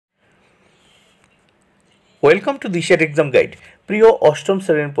Welcome to দিশার exam guide. প্রিয় অষ্টম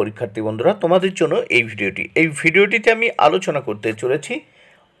শ্রেণীর পরীক্ষার্থী বন্ধুরা, তোমাদের জন্য এই ভিডিওটিতে আমি আলোচনা করতে চলেছি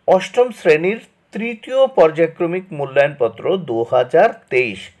অষ্টম শ্রেণীর তৃতীয় পর্যায়ক্রমিক মূল্যায়নপত্র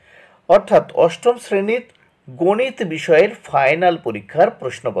 2023, অর্থাৎ অষ্টম শ্রেণীর গণিত বিষয়ের ফাইনাল পরীক্ষার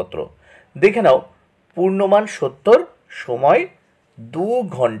প্রশ্নপত্র। দেখে নাও, পূর্ণমান 70, সময় 2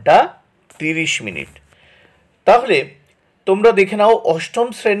 ঘন্টা 30 মিনিট। তাহলে তোমরা দেখে নাও অষ্টম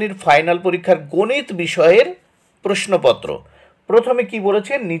শ্রেণীর ফাইনাল পরীক্ষার গণিত বিষয়ের প্রশ্নপত্র। প্রথমে কি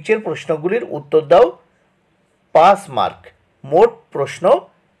বলেছে, নিচের প্রশ্নগুলির উত্তর দাও, 5 মার্ক। মোট প্রশ্ন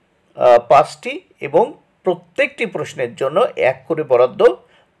 5টি এবং প্রত্যেকটি প্রশ্নের জন্য 1 করে বরাদ্দ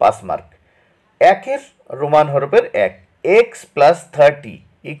 5 মার্ক। 1-এর রোমান হরফের 1, x + 30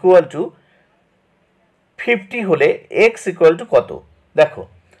 = 50 হলে x = কত? দেখো,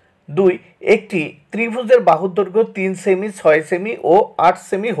 2, একটি ত্রিভুজের বাহুর দৈর্ঘ্য 3 সেমি, 6 সেমি ও 8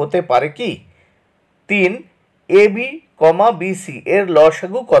 সেমি হতে পারে কি? 3, AB, BC এর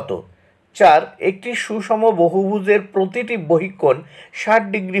লসাগু কত? 4, একটি সুষম বহুভুজের প্রতিটি বহিঃকোণ 60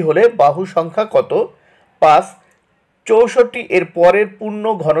 ডিগ্রি হলে বাহু সংখ্যা কত? 5, 64 এর পরের পূর্ণ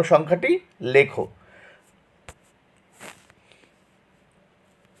ঘন সংখ্যাটি লেখো।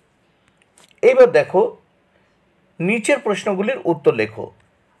 এবার দেখো, নিচের প্রশ্নগুলির উত্তর লেখো।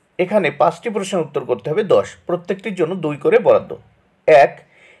 এখানে 5টি প্রশ্নের উত্তর করতে হবে 10, প্রত্যেকটির জন্য 2 করে বরাদ্দ। 1,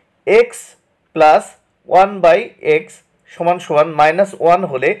 x + 1/x = -1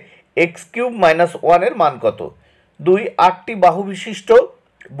 হলে x³ - 1 এর মান কত? 2, 8টি বাহু বিশিষ্ট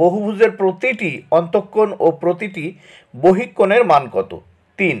বহুভুজের প্রতিটি অন্তঃকোণ ও প্রতিটি বহিঃকোণের মান কত?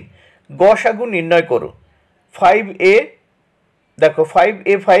 3, গসাগু নির্ণয় করো। 5a, দেখো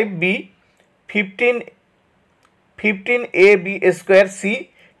 5a 5b 15ab² c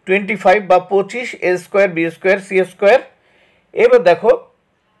 25 বা 25a² b² c²। এবার দেখো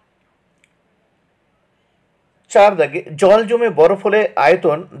 4 দাগে, জল জমে বরফ হলে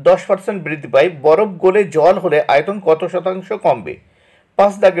আয়তন 10% বৃদ্ধি পায়, বরফ গলে জল হলে আয়তন কত শতাংশ কমবে?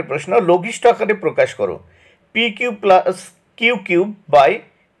 5 দাগের প্রশ্ন, লঘিষ্ঠ আকারে প্রকাশ করো। p³ + q³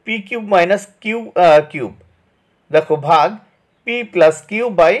 p³ - q³, দেখো ভাগ p + q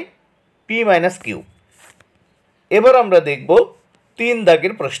p - q। এবার আমরা দেখব 3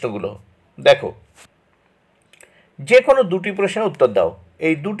 দাগের প্রশ্নগুলো। দেখো, যে কোনো 2টি প্রশ্নের উত্তর দাও।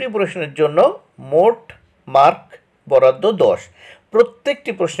 এই 2টি প্রশ্নের জন্য মোট মার্ক বরাদ্দ 10,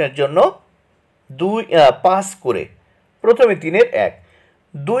 প্রত্যেকটি প্রশ্নের জন্য 5 করে। প্রথমে 3-এর 1,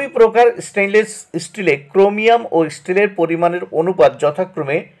 2 প্রকার স্টেইনলেস স্টিলে ক্রোমিয়াম ও স্টিলের পরিমাণের অনুপাত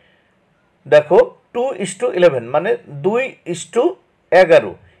যথাক্রমে, দেখো 2:11 মানে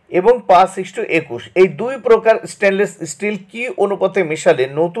 2:11 এবং 5:21। এই 2 প্রকার স্টেইনলেস স্টিল কি অনুপাতে মেশালে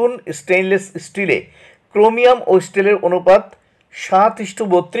নতুন স্টেইনলেস স্টিলে ক্রোমিয়াম ও স্টিলের অনুপাত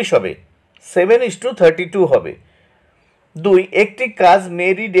 7:32 হবে? 7:32 হবে। 2, একটি কাজ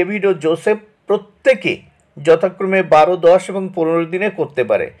মেরি, ডেভিড ও জোসেফ প্রত্যেকে যথাক্রমে 12, 10 এবং 15 দিনে করতে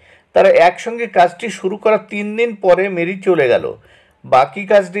পারে। তারা একসঙ্গে কাজটি শুরু করার 3 দিন পরে মেরি চলে গেল। বাকি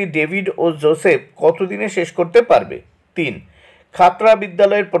কাজটি ডেভিড ও জোসেফ কত দিনে শেষ করতে পারবে? 3, খাতড়া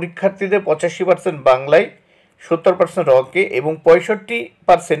বিদ্যালয়ের পরীক্ষার্থীদের 85% বাংলায়, 70% অঙ্কে এবং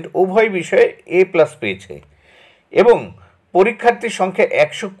 65% উভয় বিষয়ে A+ পেয়েছে, এবং পরীক্ষার্থীর সংখ্যা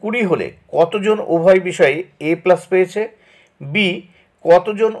 120 হলে কতজন উভয় বিষয়ে A+ পেয়েছে? বি,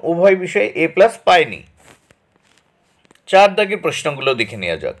 কতজন উভয় বিষয়ে A+ পায়নি? 4 দাগের প্রশ্নগুলো দেখে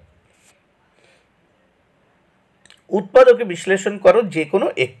নেওয়া যাক। উৎপাদকে বিশ্লেষণ করো যে কোনো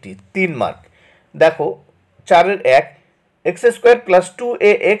একটি, 3 মার্ক। দেখো 4-এর 1, x² +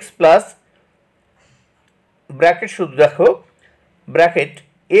 2ax প্লাস ব্র্যাকেট, শুধু দেখো ব্র্যাকেট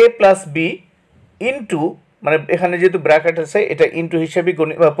a + b ইন্টু, মানে এখানে যেহেতু ব্র্যাকেট আছে এটা ইন্টু হিসেবে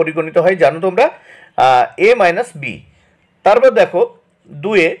পরিগণিত হয়, জানো তোমরা, a - b। তারপর দেখো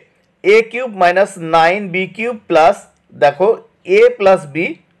 2-এ a³ - 9b³ প্লাস, দেখো a + b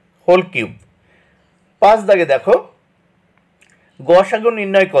হোল কিউব। 5 দাগে দেখো, গসাগু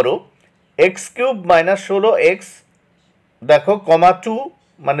নির্ণয় করো। x³ - 16x, দেখো 2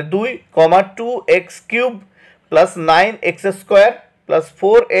 মানে 2, 2x³ + 9x² +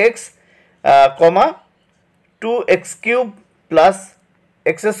 4x, 2x³ +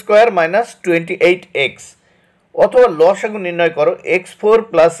 x² - 28x। অথবা লসাগু নির্ণয় করো। x4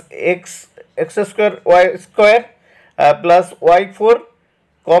 + x² y² + y4,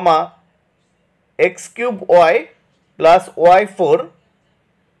 x³ y + y4,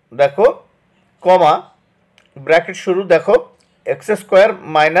 দেখো ব্র্যাকেট শুরু, দেখো x² -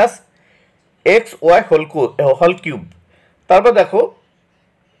 xy হোল কিউব। তারপর দেখো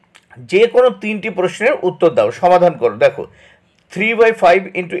যে কোনো 3টি প্রশ্নের উত্তর দাও, সমাধান করো। দেখো 3/5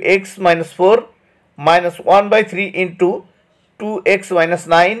 × x - 4 minus 1/3 into 2x minus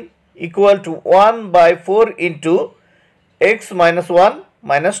 9 equal to 1/4 into x minus 1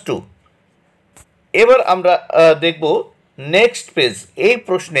 minus 2। এবার আমরা দেখব নেক্সট পেজ। এই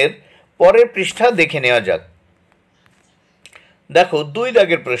প্রশ্নের পরের পৃষ্ঠা দেখে নেওয়া যাক। দেখো 2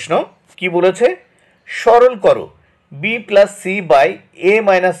 দাগের প্রশ্ন কি বলেছে, সরল করো b plus C by a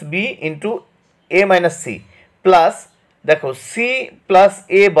minus B into a minus C plus দেখো c plus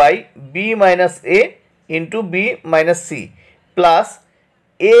a by b minus a into b minus C plus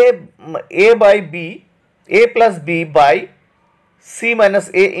a by b a plus b by c minus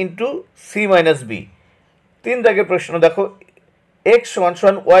a into c minus b। 3 দাগের প্রশ্ন দেখো x সমান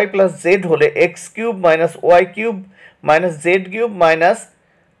সমান y plus z হলে x cube minus y cube minus z cube minus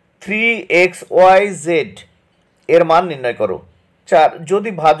 3xyz এর মান নির্ণয় করো। 4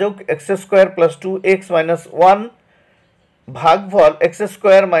 যদি ভাজক x square plus 2x minus 1 ভাগফল x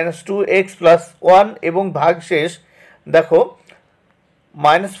square minus 2x plus 1 এবং ভাগশেষ দেখো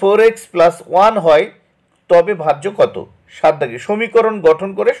মাইনাস 4x প্লাস 1 হয় তবে ভাজ্য কত। 7 দাগে সমীকরণ গঠন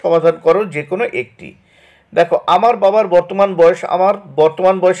করে সমাধান করো যে কোনো একটি। দেখো আমার বাবার বর্তমান বয়স আমার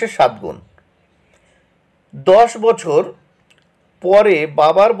বর্তমান বয়সের 7 গুণ। 10 বছর পরে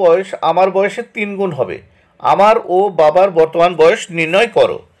বাবার বয়স আমার বয়সের 3 গুণ হবে। আমার ও বাবার বর্তমান বয়স নির্ণয়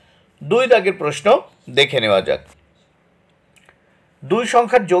করো। 2 দাগের প্রশ্ন দেখে নেওয়া যাক। 2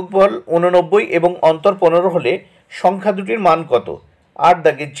 সংখ্যার যোগফল 89 এবং অন্তর 15 হলে সংখ্যা দুটির মান কত। 8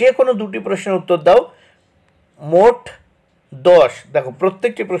 দাগে যে কোনো দুটি প্রশ্নের উত্তর দাও। মোট 10। দেখো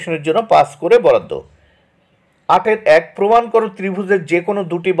প্রত্যেকটি প্রশ্নের জন্য 5 করে বরাদ্দ। 8-এর 1 প্রমাণ করো ত্রিভুজের যে কোনো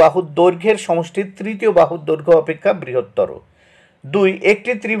দুটি বাহুর দৈর্ঘ্যের সমষ্টি তৃতীয় বাহুর দৈর্ঘ্য অপেক্ষা বৃহত্তর। 2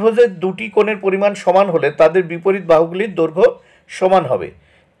 একটি ত্রিভুজের দুটি কোণের পরিমাণ সমান হলে তাদের বিপরীত বাহুগুলির দৈর্ঘ্য সমান হবে।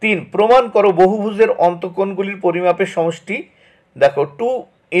 3 প্রমাণ করো বহুভুজের অন্তঃকোণগুলির পরিমাপের সমষ্টি দেখো 2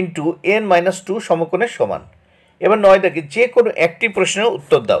 ইন্টু n-2 সমকোণের সমান। এবার 9 দাগে যে কোনো একটি প্রশ্নের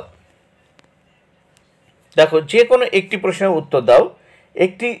উত্তর দাও। দেখো যে কোনো একটি প্রশ্নের উত্তর দাও।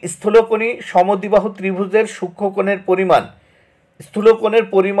 একটি স্থূলকোণী সমদ্বিবাহু ত্রিভুজের সূক্ষ্মকোণের পরিমাণ স্থূলকোণের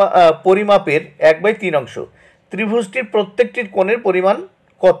পরিমাপের 1/3 অংশ। ত্রিভুজটির প্রত্যেকটির কোণের পরিমাণ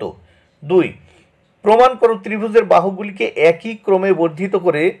কত। 2 প্রমাণ করো ত্রিভুজের বাহুগুলিকে একই ক্রমে বর্ধিত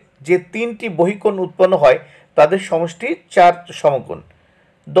করে যে 3টি বহিকোণ উৎপন্ন হয় তাদের সমষ্টি 4 সমকোণ।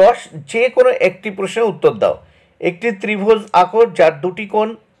 10 যে কোনো একটি প্রশ্নের উত্তর দাও। একটি ত্রিভুজ আঁকো যার দুটি কোণ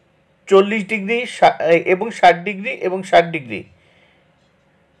 40 ডিগ্রি এবং 60 ডিগ্রি এবং 60 ডিগ্রি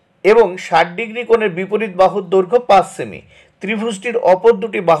এবং 60 ডিগ্রি কোণের বিপরীত বাহুর দৈর্ঘ্য 5 সেমি। ত্রিভুজটির অপর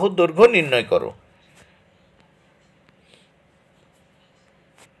দুটি বাহুর দৈর্ঘ্য নির্ণয় করো।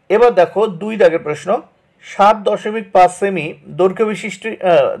 এবার দেখো 2 দাগের প্রশ্ন 7.5 সেমি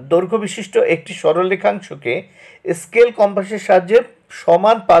দৈর্ঘ্য বিশিষ্ট একটি সরলরেখাংশকে স্কেল কম্পাসের সাহায্যে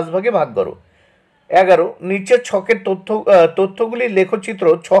সমান 5 ভাগে ভাগ করো। 11 নিচের ছকের তথ্যগুলি লেখচিত্র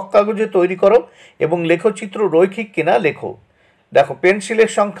ছক কাগজে তৈরি করো এবং লেখচিত্র রৈখিক কিনা লেখো। দেখো পেন্সিলের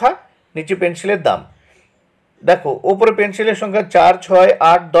সংখ্যা, নিচে পেন্সিলের দাম। দেখো ওপরে পেন্সিলের সংখ্যা 4, 6,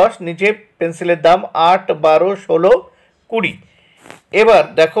 8, 10, নিচে পেন্সিলের দাম 8, 12, 16, 20। এবার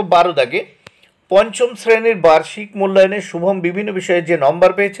দেখো 12 দাগে পঞ্চম শ্রেণীর বার্ষিক মূল্যায়নে শুভম বিভিন্ন বিষয়ে যে নম্বর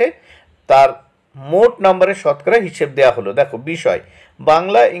পেয়েছে তার মোট নম্বরের শতকরা হিসেব দেওয়া হলো। দেখো বিষয়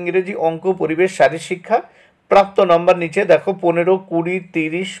বাংলা, ইংরেজি, অঙ্ক, পরিবেশ, শারীরিক শিক্ষা। প্রাপ্ত নম্বর নিচে দেখো 15, 20,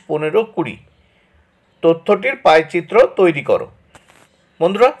 30, 15, 20। তথ্যটির পায়চিত্র তৈরি করো।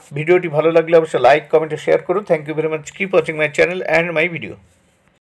 বন্ধুরা ভিডিওটি ভালো লাগলে অবশ্যই লাইক, কমেন্ট, শেয়ার করো। Thank you very much. Keep watching my channel and my video.